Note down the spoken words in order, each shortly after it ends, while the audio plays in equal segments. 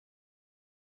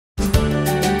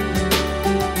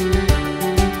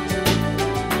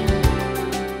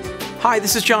Hi,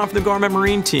 this is John from the Garmin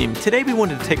Marine team. Today we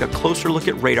wanted to take a closer look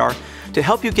at radar to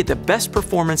help you get the best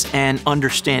performance and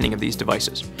understanding of these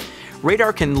devices.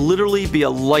 Radar can literally be a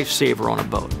lifesaver on a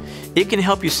boat. It can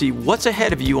help you see what's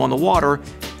ahead of you on the water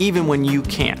even when you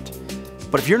can't.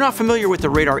 But if you're not familiar with the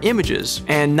radar images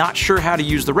and not sure how to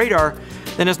use the radar,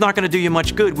 then it's not going to do you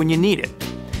much good when you need it.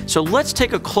 So let's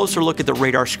take a closer look at the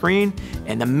radar screen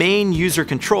and the main user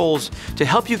controls to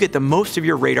help you get the most of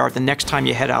your radar the next time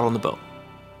you head out on the boat.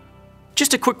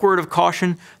 Just a quick word of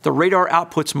caution, the radar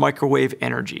outputs microwave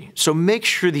energy, so make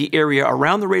sure the area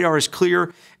around the radar is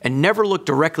clear and never look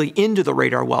directly into the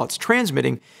radar while it's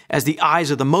transmitting, as the eyes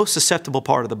are the most susceptible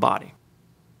part of the body.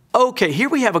 Okay, here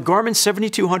we have a Garmin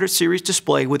 7200 series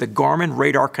display with a Garmin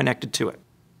radar connected to it.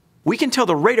 We can tell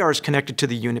the radar is connected to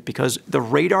the unit because the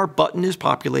radar button is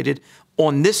populated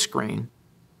on this screen,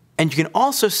 and you can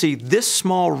also see this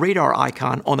small radar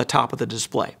icon on the top of the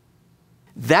display.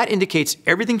 That indicates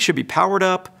everything should be powered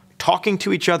up, talking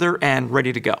to each other, and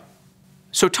ready to go.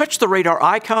 So touch the radar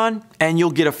icon and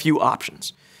you'll get a few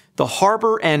options. The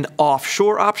harbor and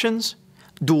offshore options,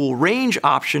 dual range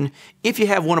option if you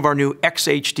have one of our new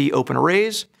XHD open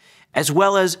arrays, as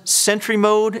well as sentry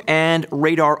mode and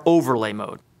radar overlay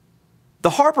mode. The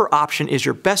harbor option is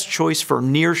your best choice for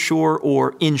near shore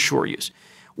or inshore use.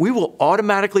 We will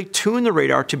automatically tune the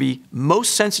radar to be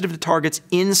most sensitive to targets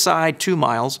inside 2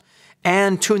 miles,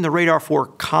 and tune the radar for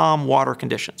calm water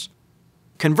conditions.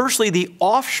 Conversely, the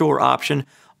offshore option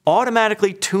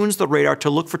automatically tunes the radar to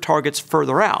look for targets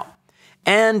further out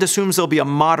and assumes there'll be a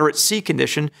moderate sea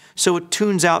condition, so it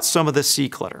tunes out some of the sea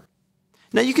clutter.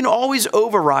 Now, you can always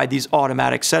override these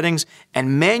automatic settings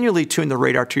and manually tune the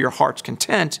radar to your heart's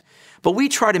content, but we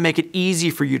try to make it easy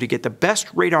for you to get the best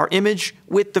radar image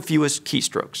with the fewest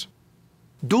keystrokes.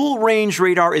 Dual range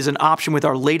radar is an option with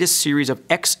our latest series of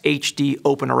XHD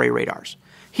open array radars.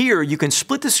 Here, you can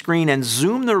split the screen and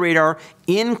zoom the radar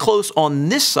in close on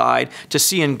this side to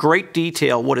see in great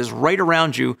detail what is right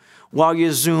around you, while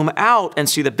you zoom out and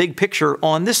see the big picture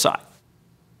on this side.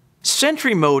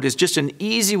 Sentry mode is just an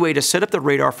easy way to set up the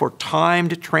radar for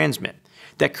timed transmit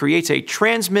that creates a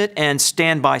transmit and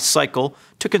standby cycle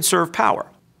to conserve power.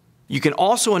 You can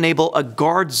also enable a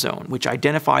guard zone, which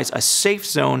identifies a safe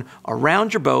zone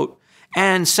around your boat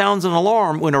and sounds an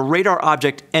alarm when a radar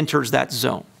object enters that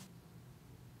zone.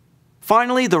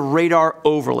 Finally, the radar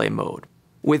overlay mode.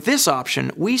 With this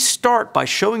option, we start by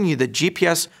showing you the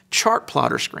GPS chart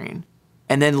plotter screen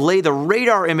and then lay the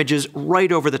radar images right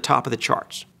over the top of the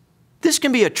charts. This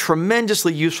can be a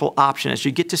tremendously useful option as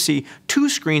you get to see 2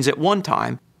 screens at one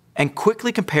time and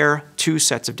quickly compare 2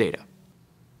 sets of data.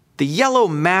 The yellow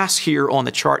mass here on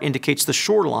the chart indicates the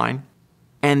shoreline,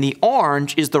 and the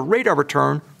orange is the radar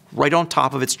return right on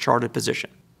top of its charted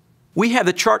position. We have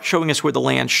the chart showing us where the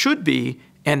land should be,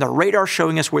 and the radar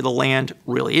showing us where the land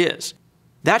really is.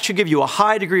 That should give you a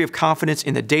high degree of confidence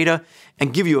in the data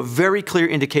and give you a very clear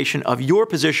indication of your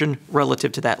position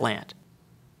relative to that land.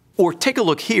 Or take a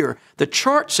look here. The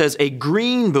chart says a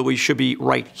green buoy should be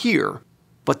right here,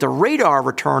 but the radar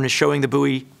return is showing the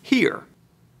buoy here.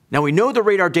 Now, we know the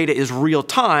radar data is real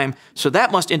time, so that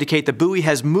must indicate the buoy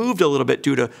has moved a little bit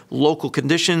due to local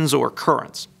conditions or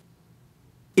currents.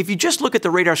 If you just look at the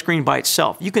radar screen by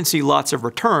itself, you can see lots of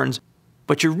returns,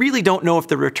 but you really don't know if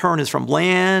the return is from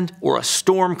land or a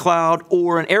storm cloud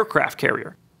or an aircraft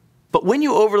carrier. But when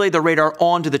you overlay the radar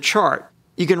onto the chart,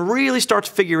 you can really start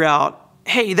to figure out,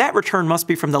 hey, that return must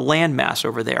be from the landmass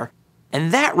over there.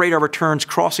 And that radar return's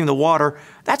crossing the water,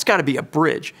 that's got to be a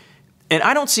bridge. And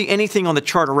I don't see anything on the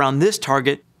chart around this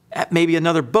target at maybe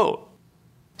another boat.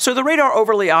 So the radar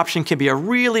overlay option can be a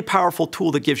really powerful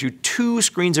tool that gives you 2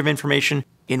 screens of information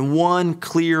in one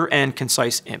clear and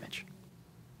concise image.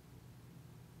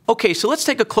 Okay, so let's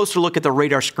take a closer look at the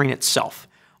radar screen itself.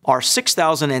 Our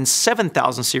 6000 and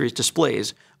 7000 series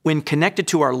displays, when connected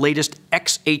to our latest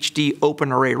XHD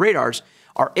open array radars,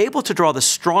 are able to draw the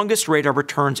strongest radar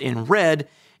returns in red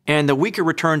and the weaker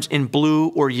returns in blue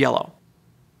or yellow.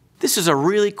 This is a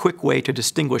really quick way to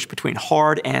distinguish between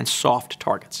hard and soft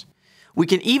targets. We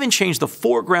can even change the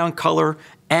foreground color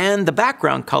and the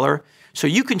background color, so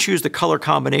you can choose the color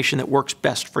combination that works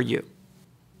best for you.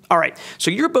 All right, so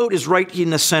your boat is right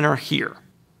in the center here,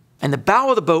 and the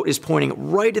bow of the boat is pointing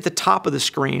right at the top of the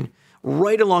screen,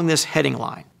 right along this heading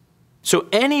line. So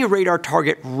any radar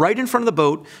target right in front of the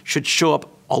boat should show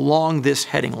up along this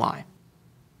heading line.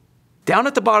 Down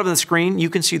at the bottom of the screen,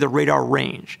 you can see the radar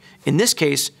range. In this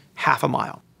case, half a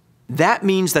mile. That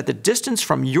means that the distance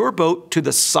from your boat to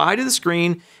the side of the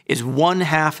screen is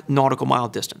 1/2 nautical mile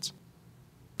distance.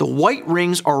 The white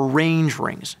rings are range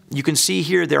rings. You can see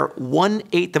here they're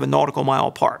 1/8 of a nautical mile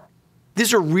apart.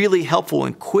 These are really helpful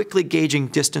in quickly gauging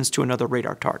distance to another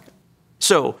radar target.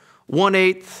 So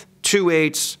 1/8,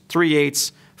 2/8,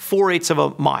 3/8, 4/8 of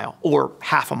a mile, or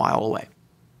half a mile away.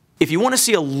 If you want to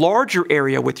see a larger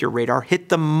area with your radar, hit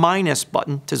the minus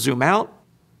button to zoom out.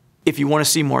 If you want to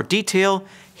see more detail,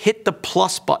 hit the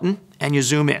plus button and you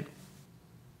zoom in.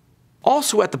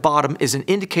 Also at the bottom is an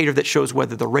indicator that shows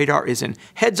whether the radar is in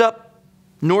heads up,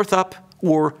 north up,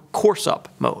 or course up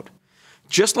mode.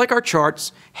 Just like our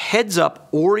charts, heads up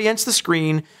orients the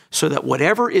screen so that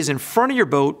whatever is in front of your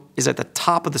boat is at the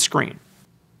top of the screen.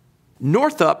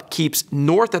 North up keeps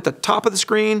north at the top of the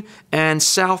screen and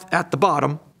south at the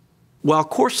bottom, while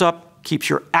course up keeps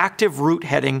your active route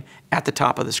heading at the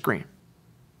top of the screen.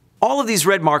 All of these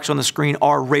red marks on the screen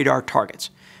are radar targets.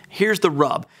 Here's the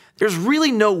rub. There's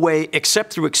really no way,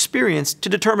 except through experience, to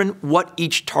determine what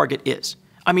each target is.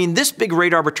 I mean, this big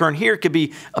radar return here could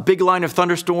be a big line of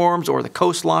thunderstorms or the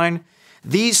coastline.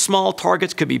 These small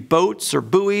targets could be boats or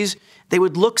buoys. They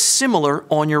would look similar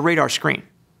on your radar screen.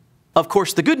 Of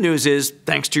course, the good news is,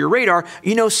 thanks to your radar,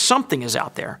 you know something is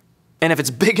out there. And if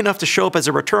it's big enough to show up as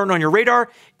a return on your radar,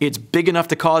 it's big enough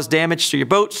to cause damage to your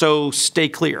boat, so stay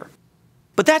clear.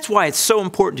 But that's why it's so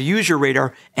important to use your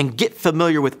radar and get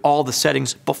familiar with all the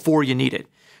settings before you need it.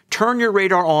 Turn your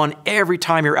radar on every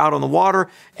time you're out on the water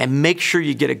and make sure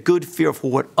you get a good feel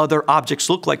for what other objects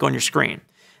look like on your screen.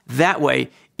 That way,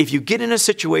 if you get in a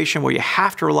situation where you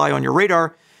have to rely on your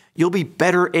radar, you'll be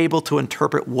better able to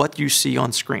interpret what you see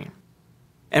on screen.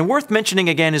 And worth mentioning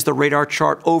again is the radar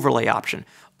chart overlay option.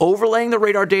 Overlaying the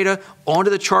radar data onto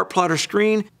the chart plotter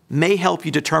screen may help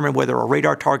you determine whether a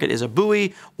radar target is a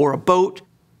buoy or a boat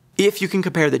if you can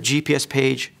compare the GPS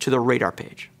page to the radar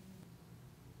page.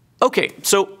 Okay,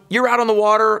 so you're out on the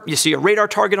water, you see a radar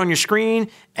target on your screen,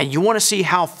 and you want to see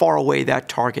how far away that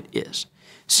target is.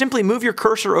 Simply move your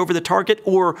cursor over the target,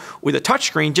 or with a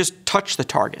touchscreen, just touch the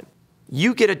target.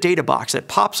 You get a data box that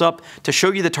pops up to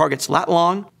show you the target's lat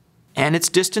long, and its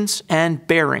distance and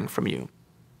bearing from you.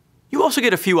 You also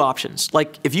get a few options,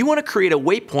 like if you want to create a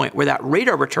waypoint where that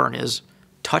radar return is,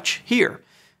 touch here.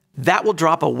 That will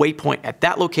drop a waypoint at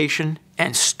that location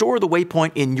and store the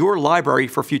waypoint in your library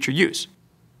for future use.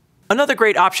 Another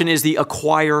great option is the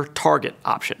Acquire Target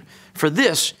option. For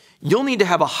this, you'll need to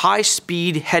have a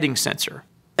high-speed heading sensor,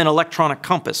 an electronic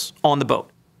compass, on the boat.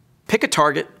 Pick a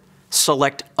target,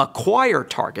 select Acquire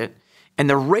Target, and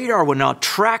the radar will now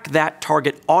track that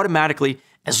target automatically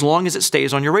as long as it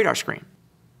stays on your radar screen.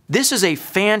 This is a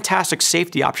fantastic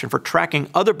safety option for tracking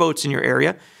other boats in your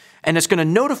area, and it's going to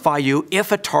notify you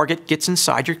if a target gets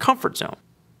inside your comfort zone.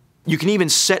 You can even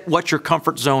set what your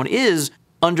comfort zone is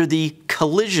under the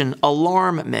Collision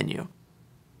Alarm menu.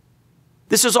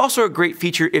 This is also a great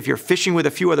feature if you're fishing with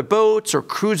a few other boats or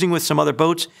cruising with some other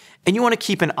boats, and you want to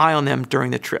keep an eye on them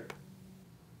during the trip.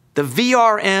 The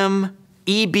VRM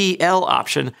EBL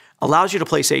option allows you to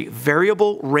place a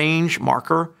variable range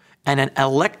marker and an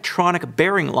electronic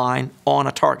bearing line on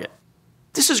a target.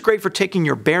 This is great for taking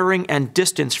your bearing and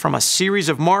distance from a series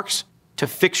of marks to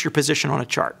fix your position on a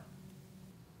chart.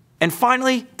 And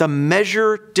finally, the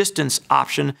Measure Distance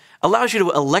option allows you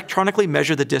to electronically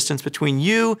measure the distance between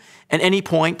you and any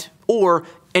point or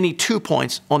any 2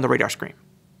 points on the radar screen.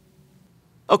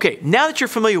 Okay, now that you're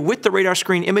familiar with the radar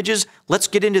screen images, let's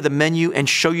get into the menu and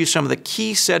show you some of the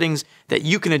key settings that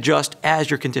you can adjust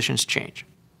as your conditions change.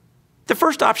 The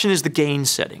first option is the gain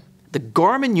setting. The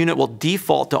Garmin unit will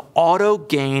default to auto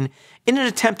gain in an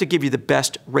attempt to give you the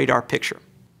best radar picture.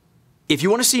 If you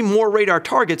want to see more radar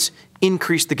targets,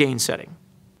 increase the gain setting.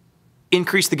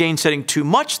 Increase the gain setting too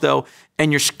much, though,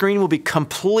 and your screen will be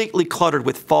completely cluttered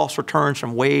with false returns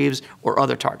from waves or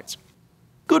other targets.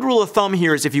 Good rule of thumb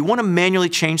here is if you want to manually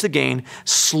change the gain,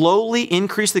 slowly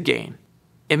increase the gain.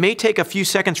 It may take a few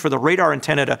seconds for the radar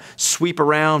antenna to sweep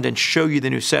around and show you the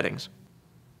new settings,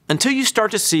 until you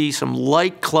start to see some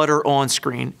light clutter on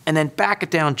screen, and then back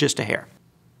it down just a hair.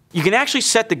 You can actually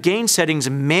set the gain settings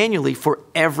manually for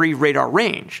every radar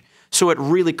range. So at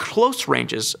really close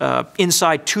ranges,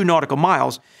 inside 2 nautical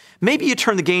miles, maybe you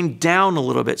turn the gain down a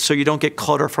little bit so you don't get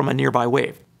clutter from a nearby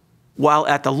wave. While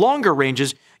at the longer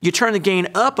ranges, you turn the gain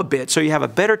up a bit so you have a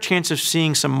better chance of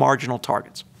seeing some marginal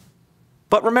targets.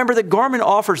 But remember that Garmin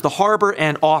offers the harbor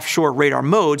and offshore radar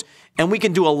modes, and we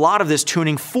can do a lot of this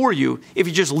tuning for you if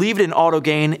you just leave it in auto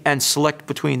gain and select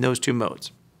between those 2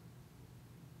 modes.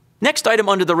 Next item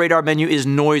under the radar menu is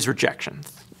noise rejection.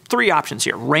 3 options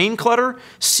here: rain clutter,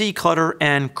 sea clutter,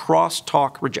 and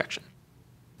crosstalk rejection.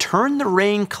 Turn the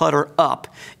rain clutter up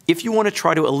if you want to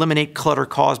try to eliminate clutter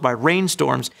caused by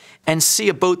rainstorms and see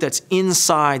a boat that's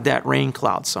inside that rain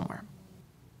cloud somewhere.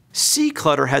 sea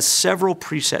clutter has several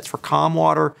presets for calm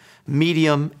water,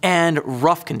 medium, and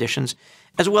rough conditions,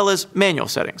 as well as manual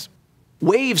settings.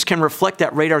 Waves can reflect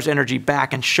that radar's energy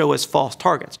back and show as false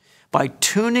targets. By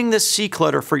tuning the sea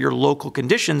clutter for your local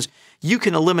conditions, you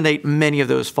can eliminate many of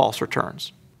those false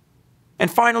returns. And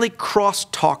finally,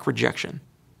 cross-talk rejection.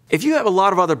 If you have a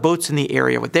lot of other boats in the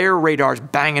area with their radars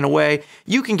banging away,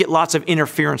 you can get lots of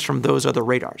interference from those other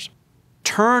radars.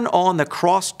 Turn on the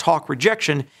cross-talk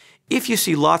rejection if you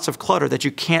see lots of clutter that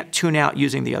you can't tune out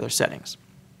using the other settings.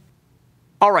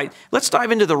 All right, let's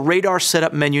dive into the radar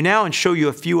setup menu now and show you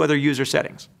a few other user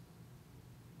settings.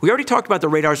 We already talked about the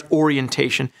radar's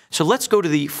orientation, so let's go to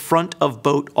the front of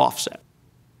boat offset.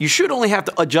 You should only have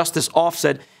to adjust this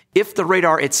offset if the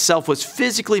radar itself was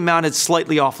physically mounted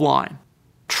slightly offline.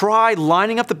 Try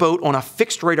lining up the boat on a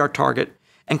fixed radar target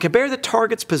and compare the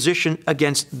target's position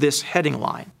against this heading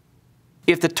line.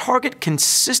 If the target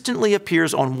consistently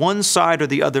appears on one side or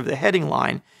the other of the heading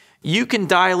line, you can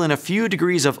dial in a few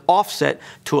degrees of offset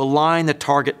to align the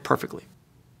target perfectly.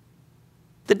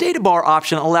 The data bar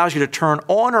option allows you to turn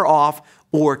on or off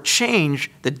or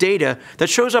change the data that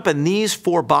shows up in these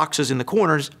 4 boxes in the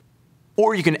corners,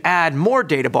 or you can add more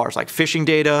data bars like fishing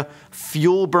data,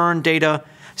 fuel burn data,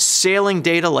 sailing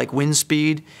data like wind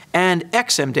speed, and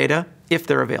XM data if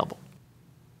they're available.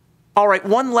 All right,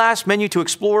 one last menu to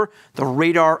explore, the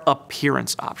radar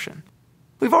appearance option.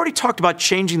 We've already talked about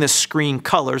changing the screen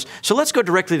colors, so let's go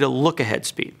directly to look-ahead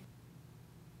speed.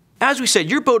 As we said,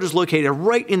 your boat is located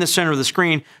right in the center of the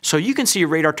screen, so you can see your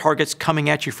radar targets coming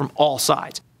at you from all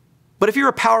sides. But if you're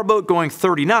a powerboat going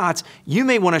 30 knots, you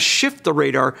may want to shift the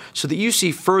radar so that you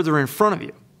see further in front of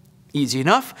you. Easy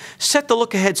enough, set the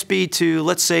look-ahead speed to,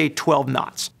 let's say, 12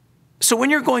 knots. So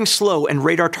when you're going slow and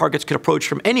radar targets can approach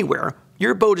from anywhere,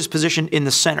 your boat is positioned in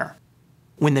the center.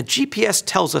 When the GPS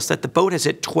tells us that the boat has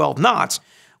hit 12 knots,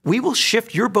 we will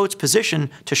shift your boat's position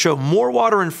to show more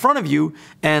water in front of you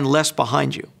and less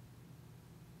behind you.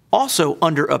 Also,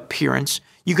 under Appearance,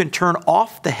 you can turn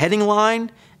off the heading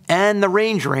line and the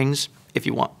range rings if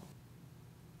you want.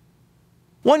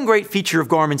 One great feature of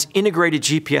Garmin's integrated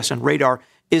GPS and radar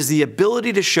is the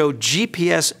ability to show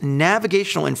GPS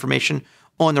navigational information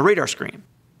on the radar screen.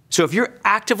 So if you're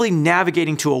actively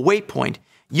navigating to a waypoint,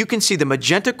 you can see the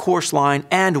magenta course line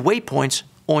and waypoints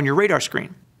on your radar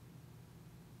screen.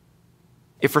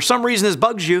 If for some reason this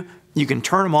bugs you, you can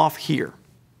turn them off here.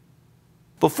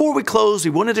 Before we close,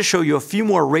 we wanted to show you a few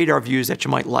more radar views that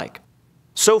you might like.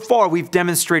 So far, we've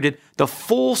demonstrated the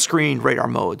full screen radar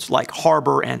modes like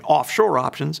harbor and offshore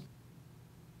options,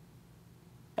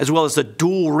 as well as the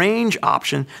dual range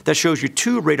option that shows you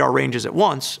 2 radar ranges at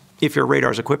once, if your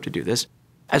radar is equipped to do this,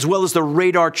 as well as the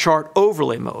radar chart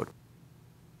overlay mode.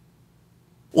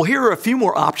 Well, here are a few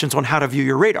more options on how to view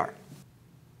your radar.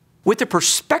 With the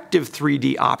Perspective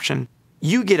 3D option,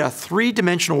 you get a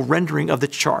 3-dimensional rendering of the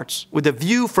charts with a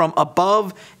view from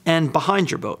above and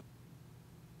behind your boat.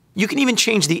 You can even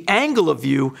change the angle of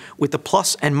view with the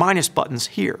plus and minus buttons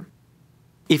here.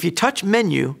 If you touch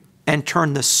Menu and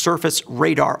turn the surface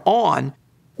radar on,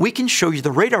 we can show you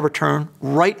the radar return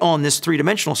right on this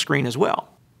 3-dimensional screen as well.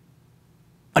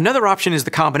 Another option is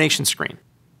the combination screen.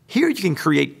 Here you can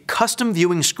create custom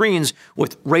viewing screens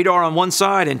with radar on one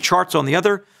side and charts on the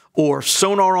other, or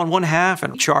sonar on one half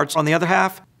and charts on the other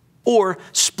half, or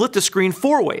split the screen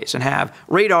 4 ways and have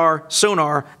radar,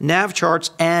 sonar, nav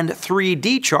charts, and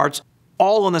 3D charts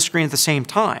all on the screen at the same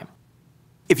time.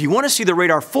 If you want to see the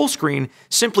radar full screen,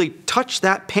 simply touch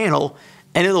that panel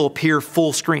and it'll appear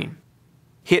full screen.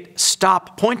 Hit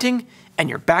Stop Pointing and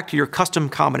you're back to your custom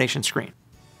combination screen.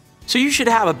 So you should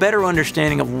have a better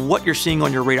understanding of what you're seeing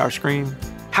on your radar screen,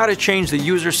 how to change the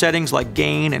user settings like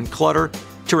gain and clutter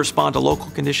to respond to local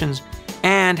conditions,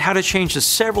 and how to change the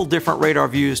several different radar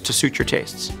views to suit your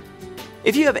tastes.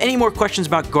 If you have any more questions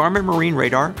about Garmin Marine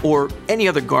radar or any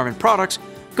other Garmin products,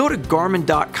 go to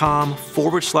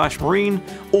garmin.com/marine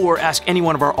or ask any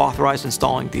one of our authorized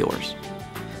installing dealers.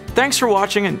 Thanks for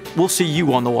watching, and we'll see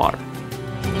you on the water.